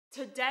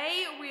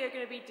Today we are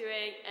going to be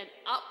doing an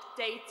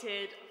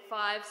updated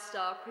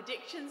 5-star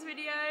predictions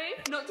video.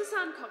 Not to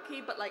sound cocky,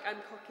 but like I'm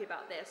cocky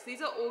about this.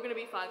 These are all going to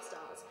be 5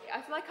 stars.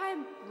 I feel like I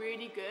am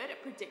really good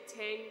at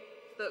predicting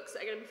books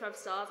that are going to be 5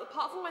 stars,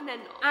 apart from when they're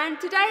not. And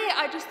today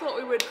I just thought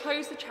we would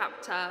close the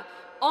chapter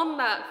on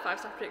that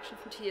 5-star prediction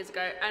from 2 years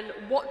ago and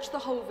watch the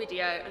whole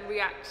video and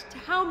react to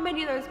how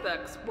many of those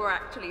books were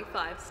actually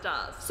 5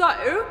 stars. So,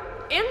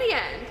 in the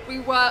end,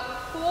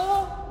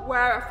 4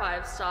 were a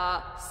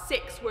 5-star,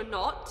 6 were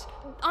not.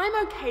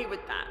 I'm okay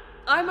with that.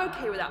 I'm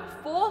okay with that.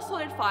 4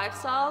 solid 5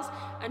 stars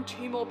and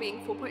 2 more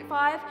being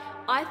 4.5,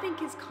 I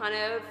think is kind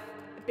of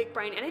big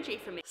brain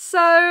energy for me.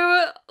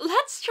 So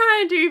let's try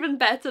and do even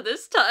better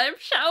this time,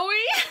 shall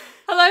we?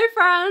 Hello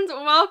friends,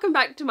 welcome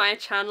back to my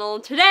channel.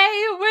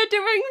 Today we're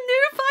doing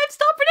new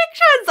 5-star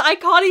predictions. I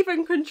can't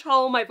even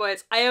control my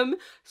voice. I am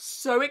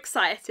so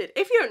excited.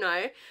 If you don't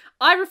know,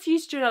 I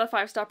refuse to do another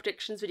 5-star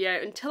predictions video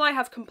until I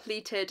have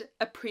completed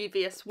a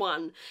previous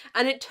one.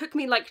 And it took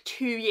me like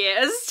 2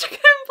 years to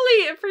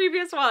complete a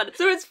previous one.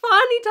 So it's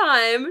finally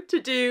time to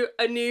do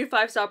a new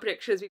 5-star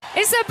predictions.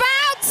 It's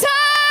about time!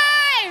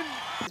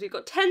 We've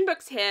got 10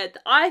 books here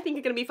that I think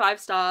are going to be 5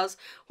 stars.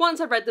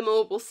 Once I've read them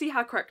all, we'll see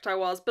how correct I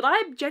was. But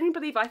I genuinely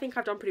believe I think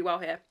I've done pretty well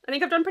here. I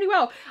think I've done pretty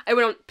well. I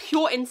went on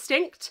pure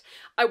instinct.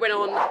 I went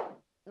on,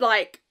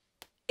 like,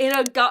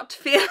 inner gut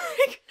feeling.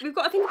 We've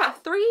got, I think,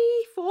 about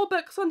 3-4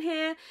 books on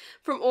here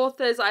from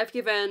authors I've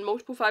given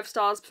multiple 5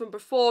 stars from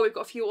before. We've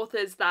got a few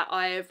authors that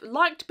I've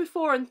liked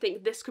before and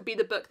think this could be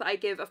the book that I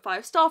give a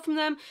 5-star from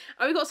them.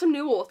 And we've got some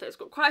new authors.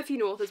 Got quite a few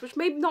new authors, which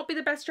may not be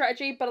the best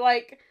strategy, but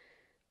like,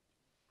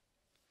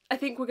 I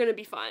think we're gonna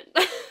be fine.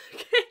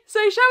 Okay. So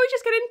shall we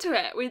just get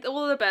into it with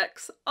all the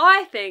books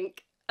I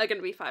think are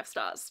gonna be 5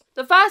 stars.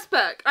 The first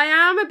book, I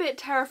am a bit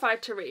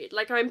terrified to read.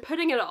 Like, I'm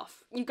putting it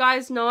off. You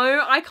guys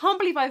know, I can't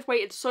believe I've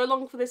waited so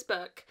long for this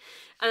book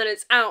and then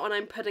it's out and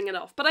I'm putting it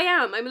off. But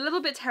I'm a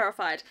little bit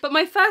terrified. But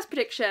my first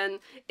prediction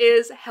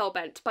is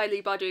Hellbent by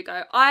Leigh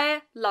Bardugo.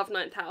 I love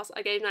Ninth House.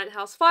 I gave Ninth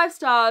House 5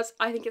 stars.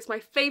 I think it's my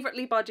favourite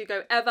Leigh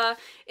Bardugo ever.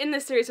 In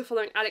this series we're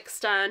following Alex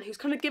Stern, who's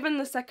kind of given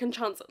the second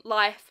chance at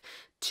life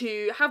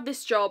to have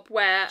this job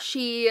where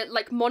she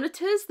like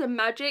monitors the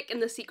magic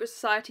in the secret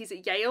societies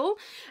at Yale,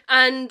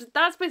 and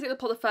that's basically the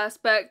plot of the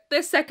first book.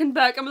 This second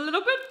book, I'm terrified,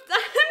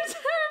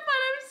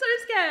 I'm so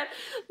scared.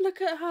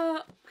 Look at her,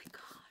 oh my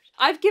god.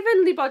 I've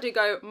given Leigh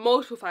Bardugo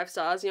multiple 5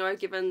 stars, you know, I've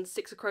given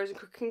Six of Crows and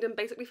Crooked Kingdom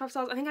basically 5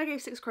 stars. I think I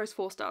gave Six of Crows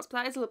 4 stars, but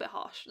that is a little bit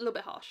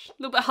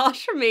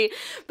harsh for me.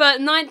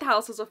 But Ninth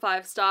House was a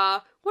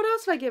 5-star. What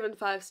else have I given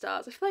 5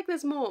 stars? I feel like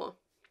there's more.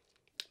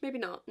 Maybe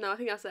not. No, I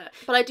think that's it.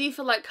 But I do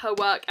feel like her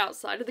work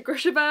outside of the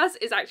Grishaverse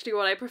is actually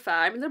what I prefer.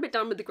 I'm a little bit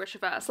done with the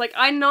Grishaverse. Like,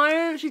 I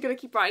know she's gonna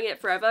keep writing it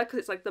forever because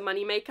it's like the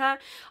moneymaker.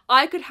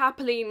 I could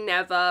happily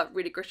never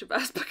read a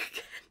Grishaverse book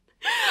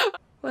again.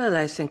 Well,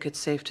 I think it's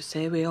safe to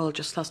say we all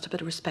just lost a bit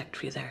of respect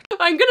for you there.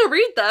 I'm gonna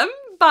read them,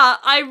 but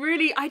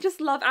I just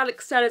love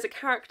Alex Stern as a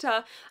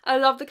character. I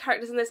love the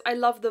characters in this. I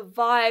love the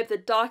vibe, the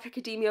dark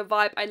academia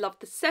vibe. I love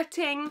the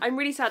setting. I'm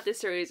really sad this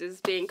series is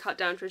being cut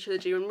down to a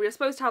trilogy when we were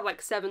supposed to have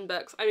like 7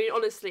 books. I mean,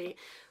 honestly,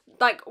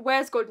 like,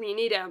 where's God when you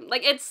need him?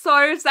 Like, it's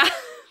so sad.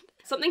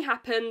 Something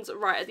happens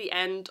right at the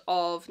end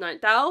of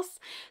Ninth House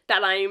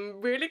that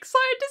I'm really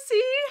excited to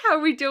see how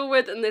we deal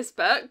with in this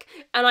book,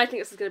 and I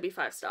think this is going to be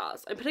 5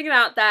 stars. I'm putting it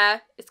out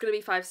there, it's going to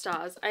be 5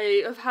 stars.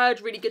 I have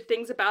heard really good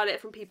things about it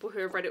from people who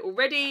have read it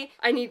already.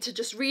 I need to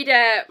just read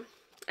it.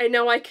 I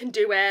know I can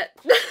do it.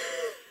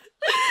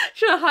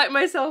 Should I hype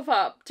myself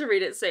up to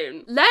read it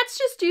soon? Let's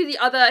just do the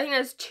other, I think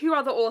there's 2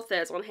 other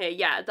authors on here,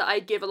 yeah, that I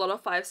give a lot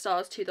of 5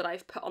 stars to that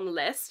I've put on the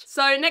list.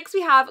 So next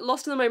we have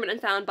Lost in the Moment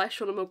and Found by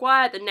Shauna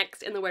Maguire, the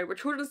next in the Wayward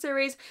Children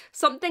series.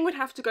 Something would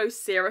have to go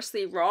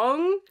seriously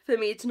wrong for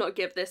me to not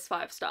give this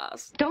 5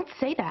 stars. Don't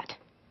say that.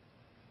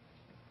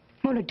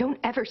 Mona, don't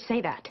ever say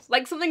that.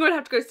 Like, something would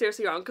have to go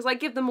seriously wrong, because I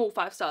give them all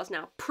 5 stars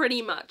now,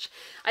 pretty much.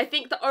 I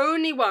think the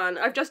only one,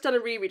 I've just done a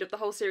reread of the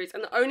whole series,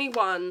 and the only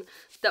one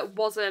that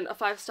wasn't a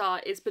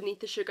 5-star is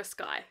Beneath the Sugar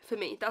Sky, for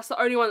me. That's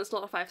the only one that's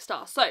not a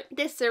 5-star. So,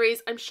 this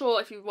series, I'm sure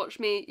if you've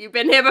watched me, you've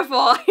been here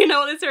before, you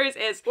know what this series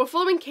is. We're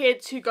following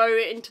kids who go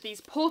into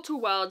these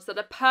portal worlds that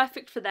are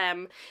perfect for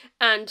them,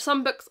 and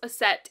some books are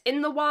set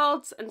in the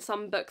wilds, and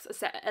some books are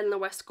set at Eleanor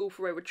West School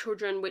for Wayward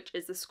Children, which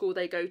is the school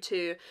they go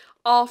to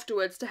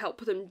afterwards to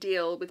help them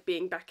deal with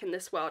being back in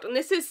this world. And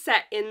this is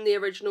set in the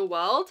original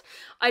world.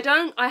 I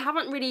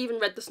haven't really even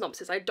read the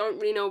synopsis. I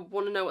don't really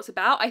want to know what's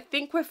about. I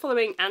think we're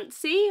following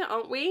Antsy,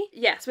 aren't we?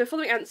 Yes, we're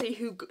following Antsy,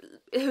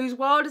 whose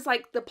world is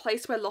like the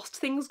place where lost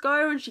things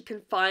go, and she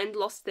can find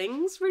lost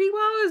things really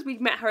well, as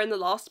we've met her in the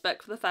last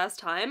book for the first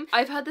time.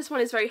 I've heard this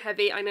one is very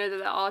heavy. I know that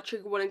there are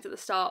trigger warnings at the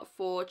start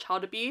for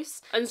child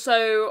abuse, and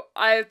so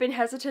I've been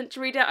hesitant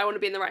to read it. I want to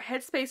be in the right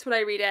headspace when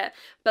I read it,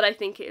 but I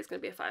think it is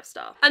going to be a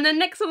 5-star. And then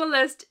next on the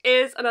list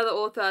is another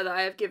author that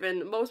I have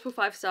given multiple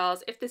 5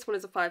 stars. If this one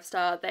is a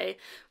 5-star, they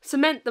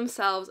cement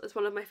themselves as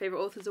one of my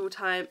favourite authors of all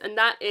time, and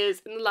that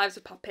is In the Lives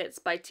of Puppets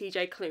by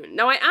TJ Klune.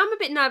 Now, I am a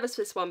bit nervous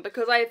for this one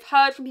because I've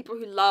heard from people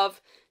who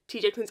love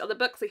TJ Klune's other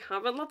books. I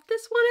haven't loved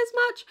this one as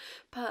much,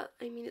 but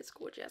I mean, it's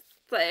gorgeous.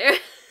 So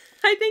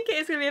I think it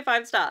is going to be a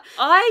 5-star.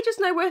 I just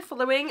know we're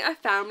following a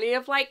family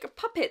of like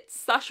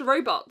puppets /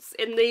 robots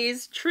in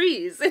these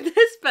trees in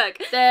this book.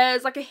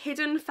 There's like a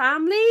hidden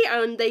family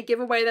and they give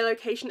away their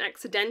location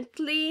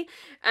accidentally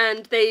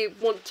and they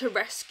want to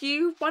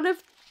rescue one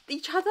of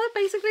each other,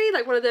 basically.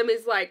 Like one of them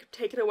is like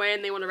taken away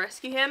and they want to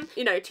rescue him.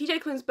 You know,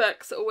 TJ Klune's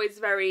books are always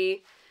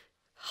very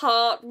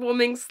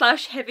heartwarming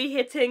 / heavy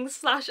hitting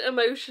 /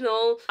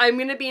 emotional. I'm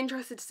gonna be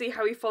interested to see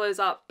how he follows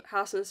up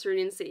House on the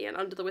Cerulean Sea and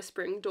Under the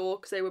Whispering Door,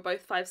 because they were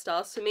both 5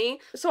 stars for me.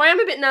 So I am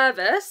a bit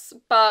nervous,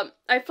 but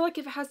I feel like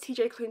if it has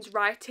TJ Klune's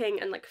writing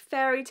and like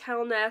fairy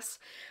tale-ness,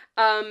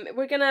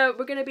 we're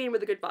gonna be in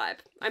with a good vibe.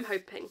 I'm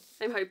hoping.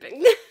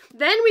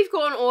 Then we've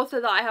got an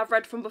author that I have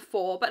read from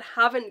before but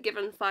haven't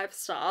given 5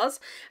 stars,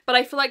 but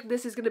I feel like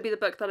this is gonna be the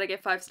book that I give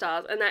 5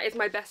 stars, and that is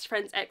My Best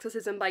Friend's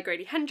Exorcism by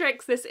Grady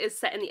Hendrix. This is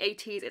set in the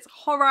 80s, it's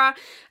horror,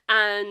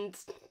 and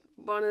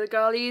one of the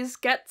girlies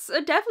gets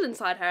a devil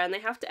inside her and they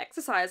have to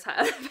exorcise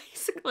her,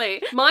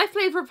 basically. My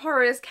favourite of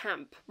horror is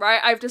camp, right?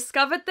 I've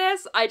discovered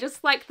this. I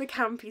just like the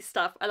campy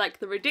stuff. I like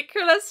the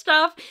ridiculous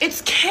stuff.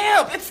 It's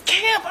camp! It's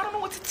camp! I don't know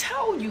what to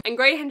tell you. And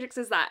Grady Hendrix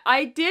is that.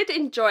 I did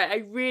enjoy it.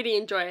 I really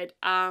enjoyed,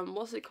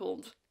 what's it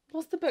called?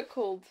 What's the book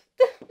called?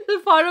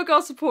 The Final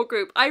Girl Support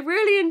Group. I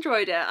really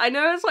enjoyed it. I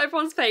know it's not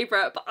everyone's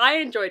favourite, but I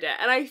enjoyed it.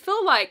 And I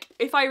feel like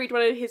if I read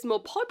one of his more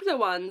popular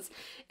ones,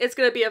 it's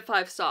going to be a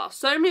 5-star.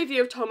 So many of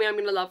you have told me I'm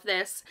going to love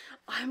this.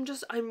 I'm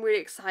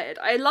really excited.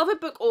 I love a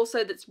book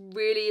also that's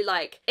really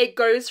like, it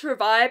goes for a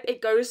vibe,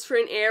 it goes for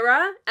an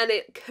era, and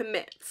it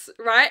commits,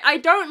 right? I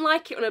don't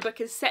like it when a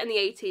book is set in the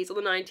 80s or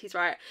the 90s,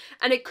 right?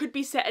 And it could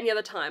be set any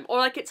other time. Or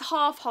like it's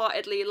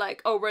half-heartedly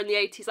like, oh, we're in the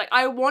 80s. Like,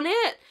 I want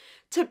it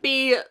to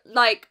be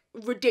like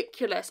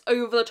ridiculous,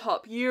 over the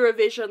top,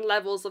 Eurovision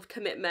levels of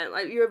commitment.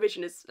 Like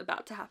Eurovision is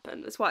about to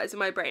happen, that's why it's in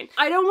my brain.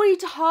 I don't want you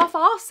to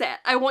half-arse it,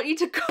 I want you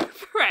to go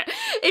for it.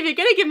 If you're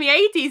gonna give me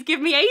 80s,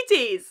 give me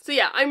 80s. So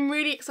yeah, I'm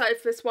really excited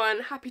for this one,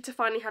 happy to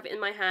finally have it in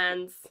my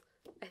hands.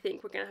 I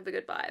think we're gonna have a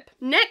good vibe.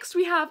 Next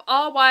we have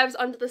Our Wives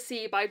Under the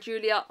Sea by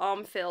Julia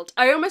Armfield.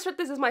 I almost read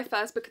this as my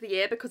first book of the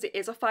year because it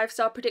is a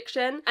 5-star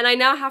prediction, and I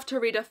now have to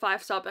read a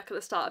 5-star book at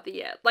the start of the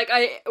year. Like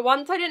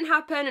once I didn't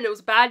happen and it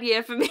was a bad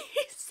year for me,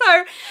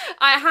 so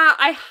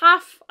I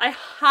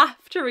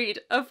have to read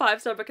a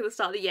 5-star book at the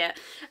start of the year.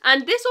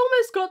 And this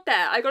almost got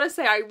there. I gotta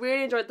say, I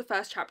really enjoyed the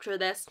first chapter of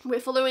this.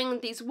 We're following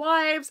these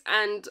wives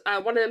and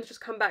one of them's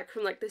just come back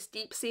from like this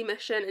deep sea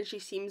mission and she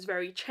seems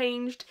very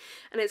changed,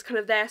 and it's kind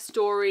of their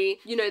story.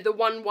 You know, the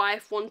one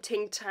wife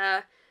wanting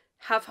to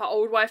have her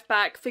old wife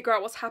back, figure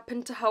out what's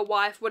happened to her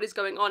wife, what is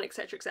going on,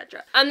 etc,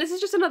 etc. And this is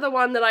just another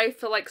one that I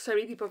feel like so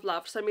many people have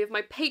loved. So many of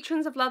my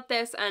patrons have loved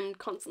this and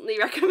constantly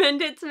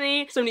recommend it to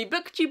me. So many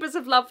booktubers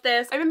have loved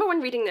this. I remember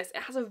when reading this,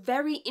 it has a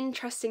very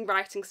interesting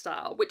writing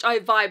style, which I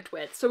vibed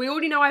with. So we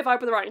already know I vibe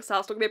with the writing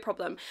style, it's not gonna be a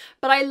problem.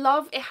 But I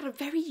love, it had a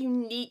very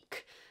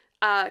unique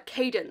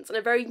cadence and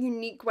a very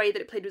unique way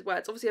that it played with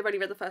words. Obviously I've only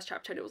read the first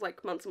chapter and it was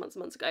like months and months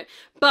and months ago.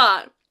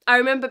 But I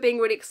remember being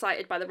really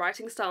excited by the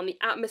writing style and the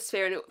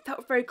atmosphere, and it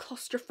felt very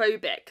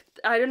claustrophobic.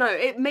 I don't know,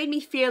 it made me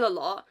feel a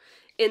lot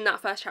in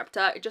that first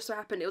chapter. It just so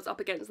happened it was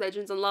up against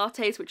Legends and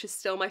Lattes, which is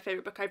still my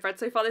favourite book I've read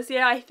so far this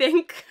year, I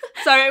think.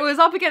 So it was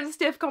up against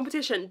stiff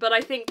competition, but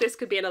I think this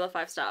could be another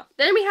 5-star.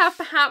 Then we have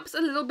perhaps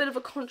a little bit of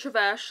a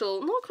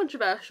controversial, not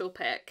controversial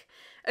pick,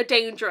 a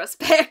dangerous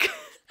pick.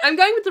 I'm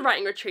going with The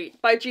Writing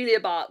Retreat by Julia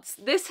Bartz.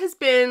 This has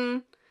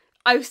been,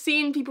 I've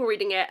seen people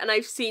reading it and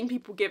I've seen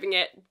people giving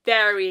it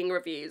varying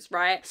reviews,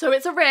 right? So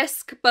it's a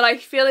risk, but I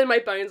feel in my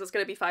bones it's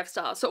going to be 5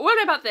 stars. So all I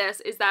know about this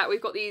is that we've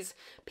got these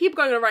people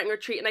going on a writing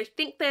retreat, and I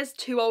think there's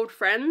 2 old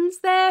friends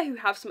there who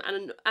have some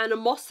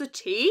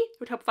animosity,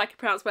 would help if I could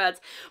pronounce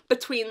words,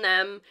 between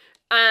them.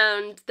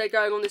 And they're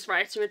going on this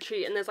writing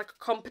retreat and there's like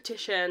a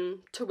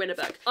competition to win a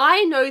book.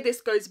 I know this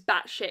goes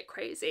batshit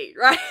crazy,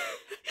 right?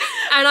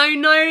 And I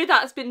know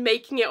that's been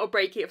making it or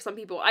breaking it for some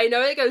people. I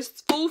know it goes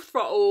full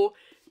throttle,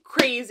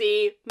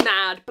 crazy,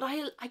 mad, but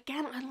I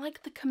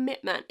like the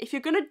commitment. If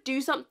you're gonna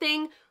do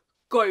something,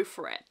 go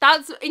for it.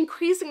 That's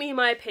increasingly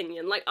my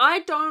opinion. Like, I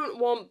don't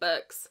want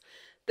books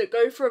that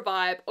go for a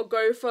vibe or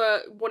go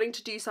for wanting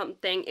to do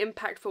something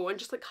impactful and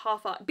just like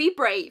half-hearted. Be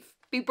brave.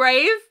 Be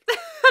brave.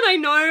 And I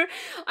know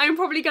I'm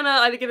probably gonna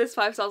either give this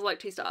 5 stars or like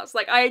 2 stars.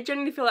 Like, I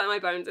genuinely feel that in my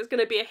bones. It's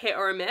gonna be a hit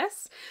or a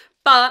miss.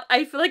 But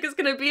I feel like it's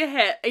gonna be a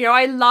hit. You know,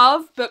 I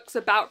love books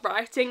about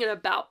writing and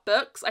about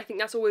books. I think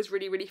that's always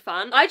really, really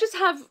fun. I just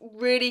have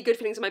really good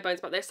feelings in my bones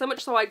about this. So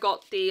much so I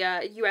got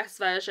the US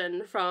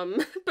version from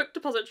Book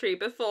Depository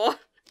before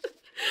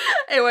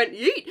it went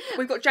yeet.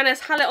 We've got Janice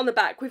Hallett on the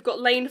back. We've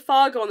got Lane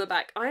Fargo on the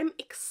back. I'm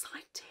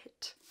excited.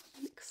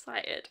 I'm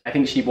excited. I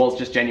think she was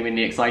just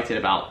genuinely excited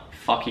about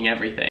fucking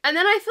everything. And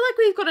then I feel like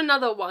we've got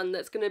another one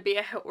that's going to be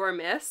a hit or a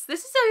miss.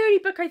 This is the only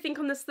book I think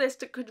on this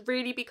list that could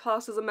really be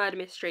classed as a murder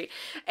mystery.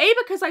 A,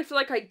 because I feel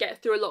like I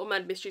get through a lot of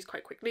murder mysteries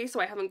quite quickly, so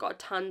I haven't got a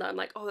ton that I'm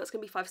like, oh, that's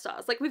going to be 5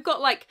 stars. Like, we've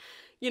got like,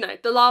 you know,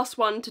 The Last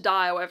One to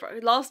Die or whatever.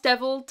 Last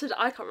Devil to Die,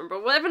 I can't remember.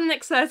 Whatever the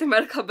next Thursday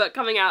Murder Club book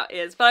coming out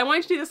is. But I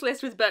wanted to do this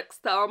list with books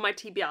that are on my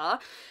TBR.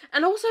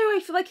 And also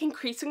I feel like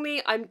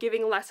increasingly I'm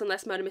giving less and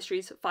less murder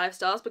mysteries 5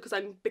 stars because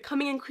I'm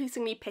becoming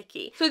increasingly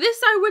picky. So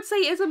this I would say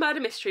is a murder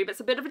mystery, but it's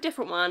a bit of a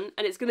different one,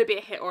 and it's going to be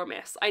a hit or a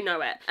miss. I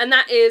know it. And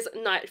that is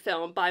Night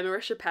Film by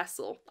Marisha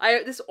Pessl.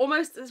 This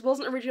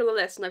wasn't originally on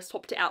the list, and I've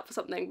swapped it out for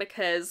something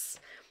because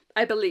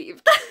I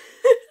believed.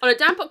 On a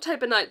damp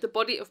October night, the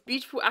body of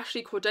beautiful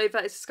Ashley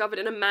Cordova is discovered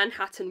in a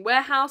Manhattan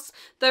warehouse.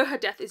 Though her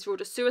death is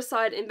ruled a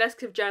suicide,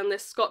 investigative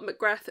journalist Scott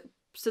McGrath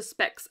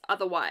suspects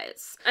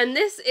otherwise. And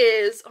this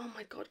is, oh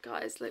my god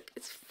guys, look,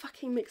 it's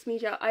fucking mixed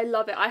media. I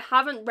love it. I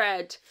haven't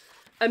read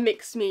a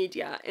mixed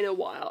media in a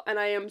while, and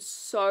I am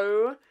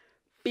so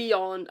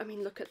beyond, I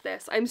mean, look at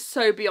this. I'm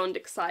so beyond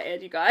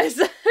excited, you guys.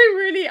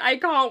 I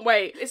can't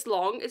wait. It's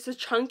long, it's a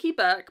chunky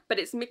book, but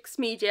it's mixed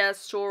media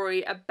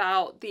story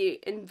about the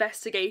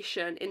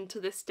investigation into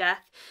this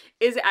death.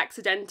 Is it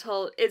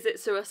accidental? Is it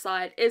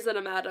suicide? Is it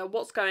a murder?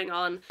 What's going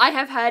on? I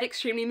have heard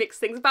extremely mixed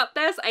things about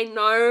this. I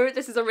know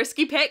this is a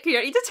risky pick, you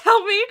don't need to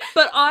tell me,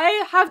 but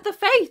I have the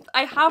faith.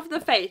 I have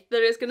the faith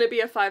that it's gonna be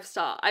a 5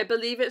 star. I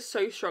believe it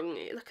so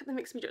strongly. Look at the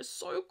mixed media, it's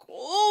so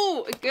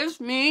cool. It gives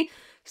me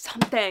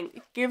something.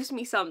 It gives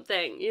me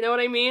something. You know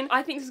what I mean?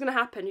 I think this is gonna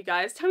happen, you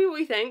guys. Tell me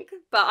what you think.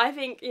 But I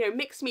think, you know,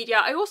 mixed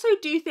media. I also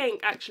do think,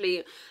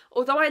 actually,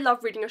 although I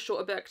love reading a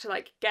shorter book to,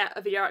 like, get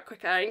a video out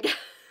quicker and get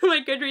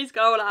my Goodreads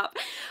goal up,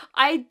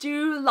 I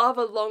do love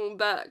a long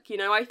book. You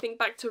know, I think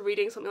back to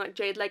reading something like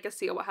Jade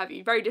Legacy or what have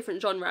you. Very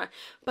different genre.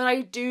 But I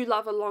do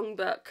love a long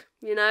book.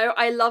 You know,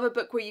 I love a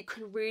book where you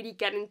can really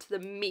get into the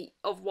meat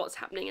of what's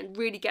happening and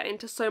really get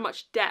into so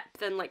much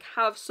depth and like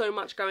have so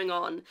much going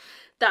on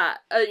that,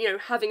 you know,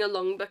 having a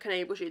long book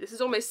enables you. This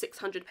is almost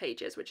 600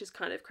 pages, which is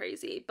kind of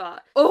crazy.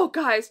 But, oh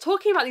guys,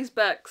 talking about these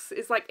books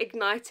is like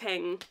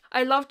igniting.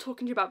 I love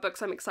talking to you about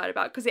books I'm excited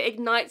about because it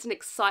ignites an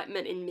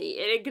excitement in me.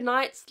 It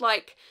ignites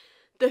like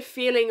the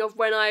feeling of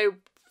when I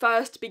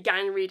first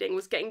began reading,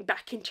 was getting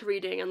back into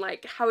reading, and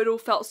like how it all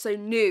felt so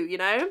new, you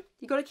know?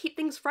 You gotta keep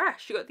things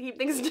fresh, you gotta keep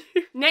things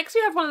new. Next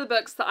we have one of the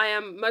books that I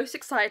am most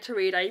excited to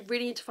read. I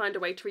really need to find a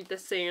way to read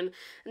this soon,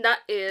 and that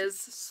is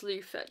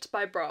Sleuth It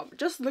by Brom.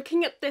 Just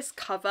looking at this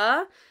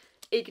cover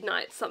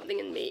ignites something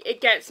in me.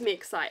 It gets me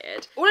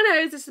excited. All I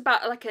know is this is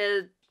about like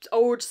a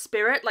old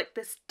spirit, like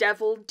this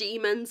devil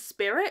demon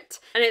spirit,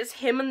 and it's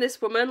him and this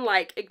woman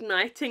like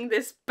igniting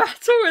this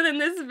battle within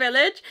this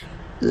village.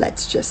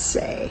 Let's just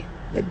say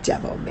the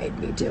devil made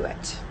me do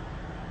it.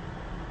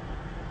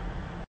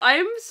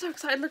 I'm so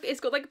excited. Look, it's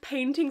got like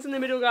paintings in the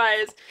middle,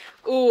 guys.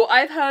 Oh,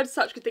 I've heard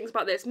such good things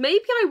about this.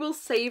 Maybe I will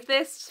save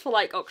this for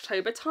like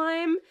October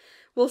time.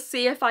 We'll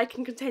see if I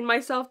can contain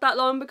myself that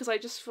long, because I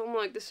just feel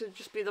like this would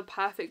just be the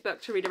perfect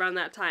book to read around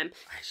that time.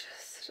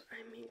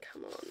 I mean,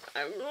 come on.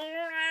 I'm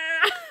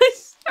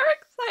so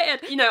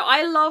excited. You know,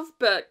 I love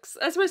books,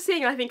 as we're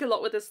seeing I think a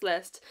lot with this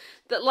list,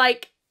 that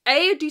like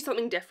do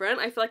something different.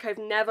 I feel like I've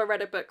never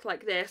read a book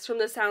like this. From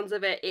the sounds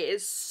of it, it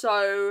is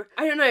so,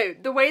 I don't know,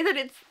 the way that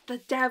it's the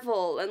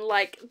devil and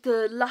like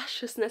the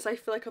lusciousness I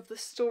feel like of the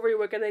story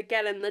we're gonna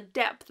get, and the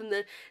depth and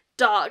the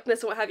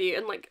darkness and what have you,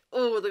 and like,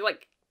 oh, the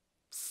like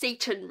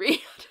Satan read.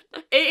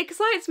 It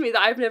excites me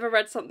that I've never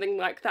read something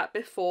like that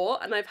before,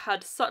 and I've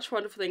had such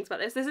wonderful things about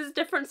this. This is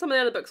different to some of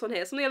the other books on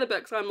here. Some of the other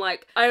books I'm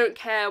like, I don't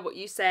care what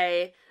you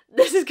say,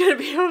 this is gonna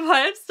be a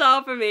 5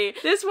 star for me.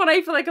 This one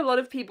I feel like a lot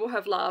of people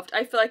have loved.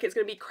 I feel like it's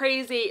gonna be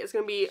crazy, it's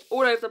gonna be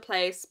all over the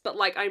place, but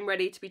like I'm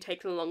ready to be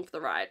taken along for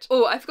the ride.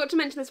 Oh, I forgot to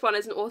mention this one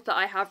as an author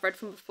I have read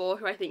from before,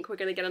 who I think we're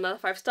gonna get another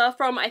 5 star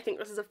from. I think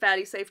this is a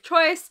fairly safe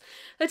choice.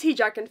 The Tea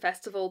Dragon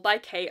Festival by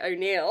Kay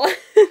O'Neill.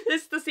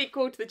 This is the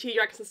sequel to the Tea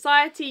Dragon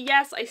Society.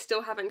 Yes, I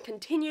still haven't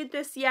continued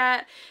this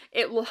yet.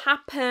 It will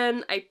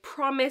happen, I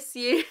promise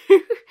you.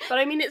 But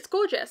I mean, it's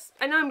gorgeous.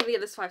 I know I'm gonna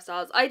get this 5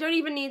 stars. I don't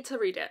even need to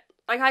read it.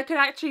 Like, I could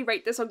actually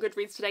rate this on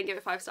Goodreads today and give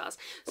it 5 stars.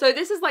 So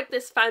this is like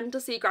this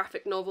fantasy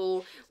graphic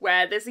novel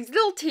where there's these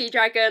little tea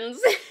dragons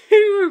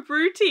who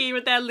brew tea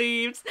with their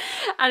leaves,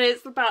 and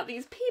it's about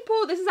these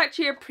people. This is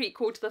actually a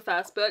prequel to the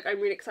first book. I'm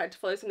really excited to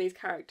follow some of these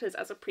characters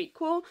as a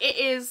prequel. It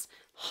is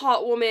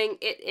heartwarming,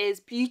 it is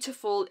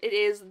beautiful, it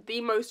is the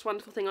most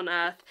wonderful thing on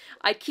earth.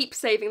 I keep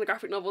saving the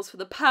graphic novels for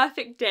the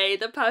perfect day,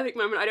 the perfect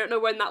moment. I don't know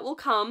when that will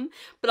come,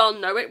 but I'll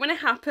know it when it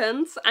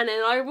happens, and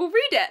then I will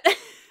read it.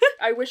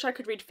 I wish I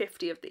could read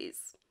 50 of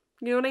these.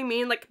 You know what I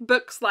mean? Like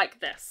books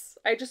like this.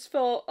 I just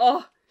feel,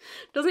 oh,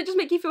 doesn't it just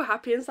make you feel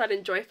happy inside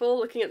and joyful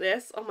looking at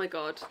this? Oh my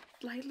god.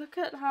 Like, look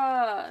at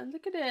her.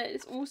 Look at it.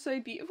 It's all so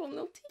beautiful.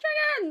 Little tea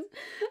dragons.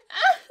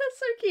 Ah, that's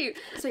so cute.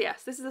 So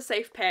yes, this is a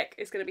safe pick.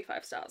 It's going to be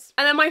 5 stars.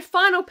 And then my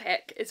final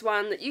pick is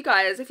one that you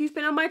guys, if you've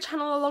been on my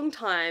channel a long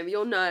time,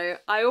 you'll know.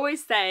 I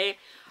always say,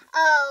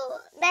 oh,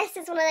 this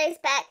is one of those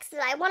books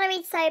that I want to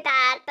read so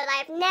bad, but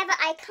I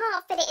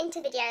can't fit it into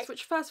videos.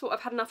 Which, first of all,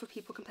 I've had enough of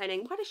people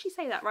complaining. Why does she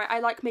say that, right? I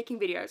like making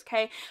videos,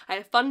 okay? I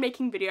have fun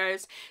making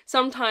videos.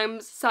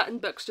 Sometimes certain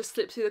books just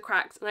slip through the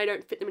cracks and I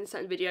don't fit them in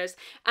certain videos.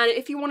 And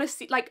if you want to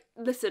see, like,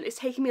 listen, it's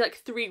taking me like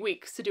 3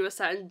 weeks to do a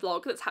certain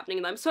vlog that's happening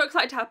and I'm so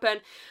excited to happen.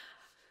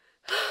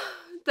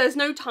 There's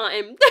no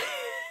time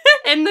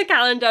in the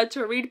calendar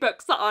to read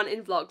books that aren't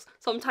in vlogs.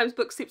 Sometimes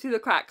books slip through the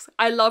cracks.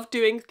 I love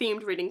doing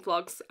themed reading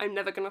vlogs. I'm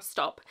never gonna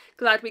stop.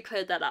 Glad we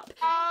cleared that up.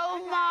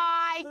 Oh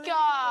my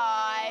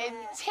god,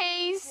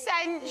 Tea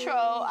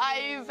Central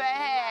over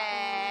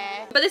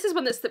here. But this is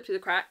one that slipped through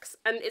the cracks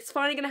and it's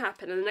finally gonna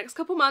happen. In the next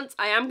couple months,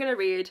 I am gonna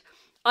read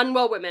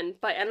Unwell Women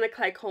by Anna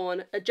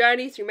Cleghorn, A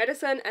Journey Through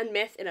Medicine and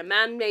Myth in a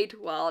Man-Made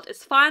World.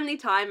 It's finally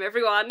time,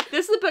 everyone.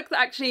 This is a book that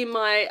actually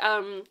my,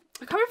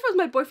 I can't remember if it was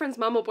my boyfriend's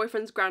mum or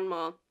boyfriend's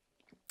grandma.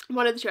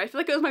 One of the two. I feel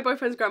like it was my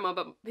boyfriend's grandma,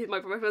 but my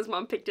boyfriend's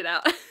mum picked it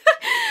out.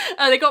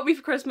 They got me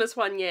for Christmas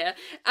one year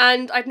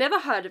and I'd never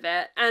heard of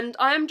it, and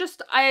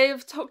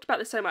I've talked about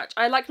this so much.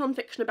 I like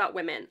non-fiction about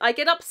women. I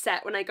get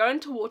upset when I go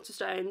into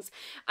Waterstones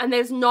and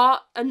there's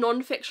not a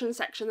non-fiction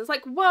section. There's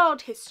like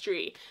world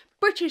history,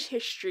 British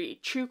history,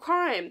 true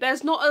crime.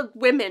 There's not a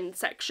women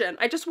section.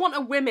 I just want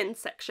a women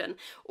section.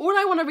 All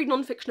I want to read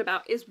non-fiction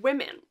about is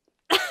women.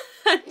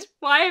 And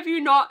why have you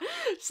not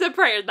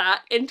separated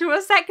that into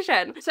a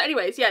section? So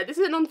anyways, yeah, this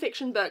is a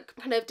non-fiction book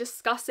kind of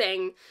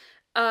discussing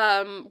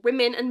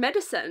women and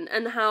medicine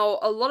and how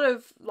a lot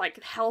of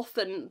like health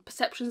and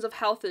perceptions of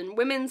health and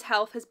women's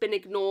health has been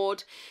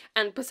ignored,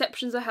 and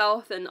perceptions of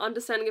health and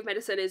understanding of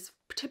medicine is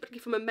typically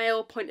from a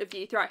male point of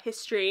view throughout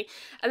history,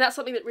 and that's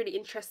something that really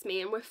interests me,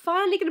 and we're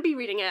finally going to be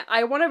reading it.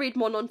 I want to read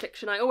more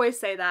non-fiction. I always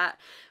say that.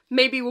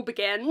 Maybe we'll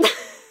begin.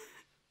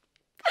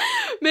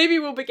 Maybe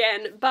we'll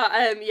begin, but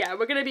yeah,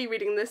 we're gonna be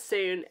reading this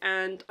soon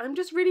and I'm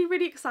just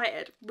really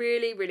excited.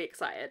 Really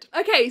excited.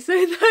 Okay, so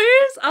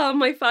those are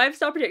my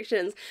 5-star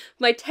predictions.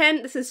 My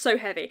 10, this is so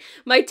heavy,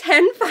 my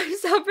 10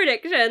 5-star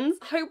predictions.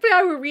 Hopefully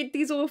I will read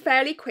these all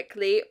fairly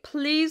quickly.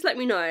 Please let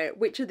me know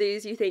which of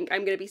these you think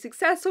I'm gonna be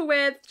successful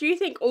with. Do you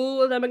think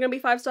all of them are gonna be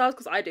 5 stars?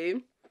 Because I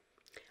do.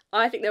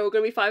 I think they're all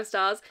going to be 5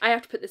 stars. I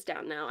have to put this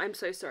down now. I'm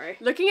so sorry.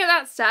 Looking at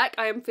that stack,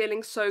 I am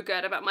feeling so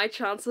good about my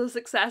chances of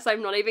success.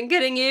 I'm not even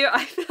kidding you.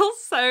 I feel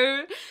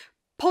so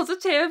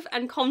positive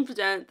and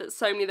confident that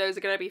so many of those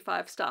are going to be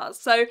 5 stars.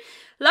 So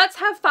let's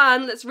have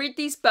fun. Let's read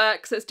these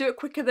books. Let's do it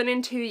quicker than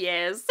in 2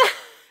 years.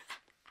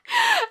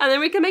 And then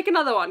we can make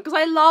another one, because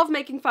I love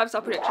making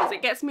 5-star predictions.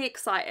 It gets me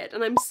excited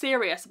and I'm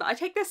serious about it. I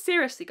take this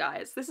seriously,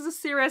 guys. This is a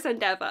serious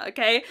endeavour,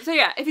 okay? So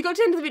yeah, if you got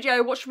to the end of the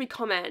video, what should we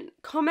comment?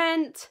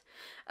 Comment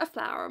a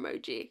flower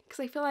emoji, because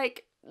I feel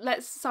like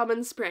let's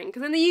summon spring,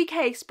 because in the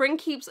UK spring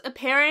keeps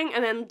appearing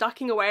and then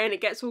ducking away and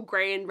it gets all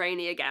grey and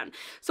rainy again.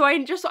 So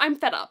I'm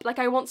fed up. Like,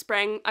 I want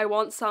spring, I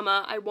want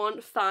summer, I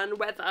want fun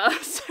weather.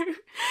 So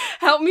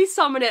help me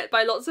summon it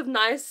by lots of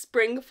nice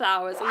spring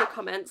flowers in the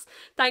comments.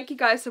 Thank you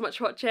guys so much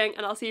for watching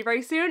and I'll see you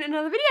very soon in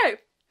another video.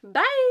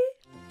 Bye!